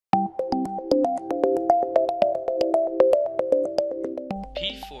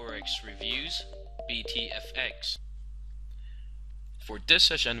PFOREX Reviews BTFX. For this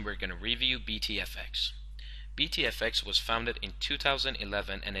session, we're going to review BTFX. BTFX was founded in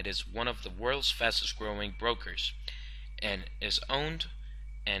 2011 and it is one of the world's fastest growing brokers and is owned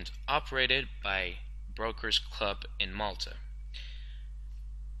and operated by Brokers Club in Malta.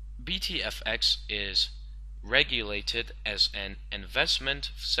 BTFX is regulated as an investment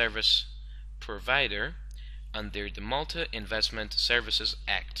service provider under the Malta Investment Services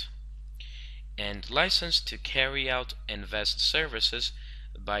Act and licensed to carry out invest services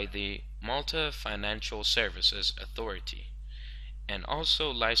by the Malta Financial Services Authority and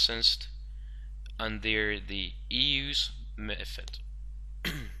also licensed under the EU's MiFID.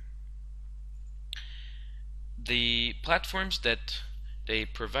 The platforms that they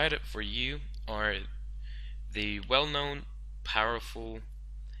provided for you are the well-known, powerful,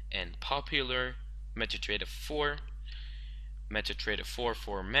 and popular MetaTrader 4, MetaTrader 4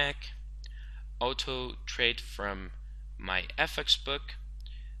 for Mac, Auto Trade from My FX Book,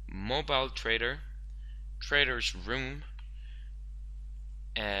 Mobile Trader, Trader's Room,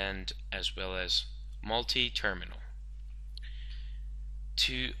 and as well as Multi-Terminal.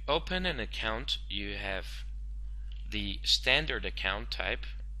 To open an account, you have the standard account type,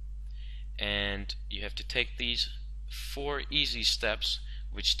 and you have to take these 4 easy steps,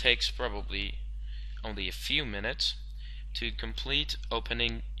 which takes probably only a few minutes to complete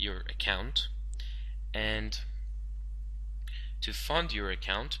opening your account. And to fund your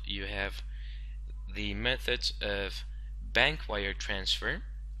account, you have the methods of bank wire transfer,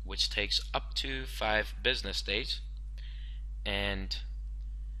 which takes up to 5 business days, and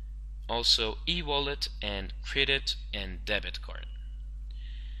also e-wallet and credit and debit card.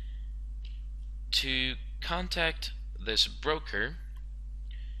 To contact this broker,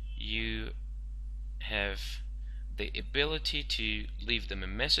 you have the ability to leave them a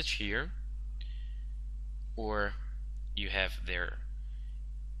message here, or you have their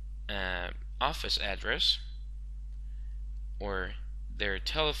office address or their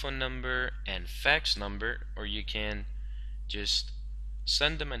telephone number and fax number, or you can just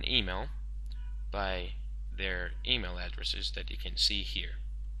send them an email by their email addresses that you can see here.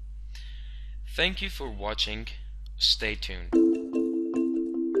 Thank you for watching. Stay tuned.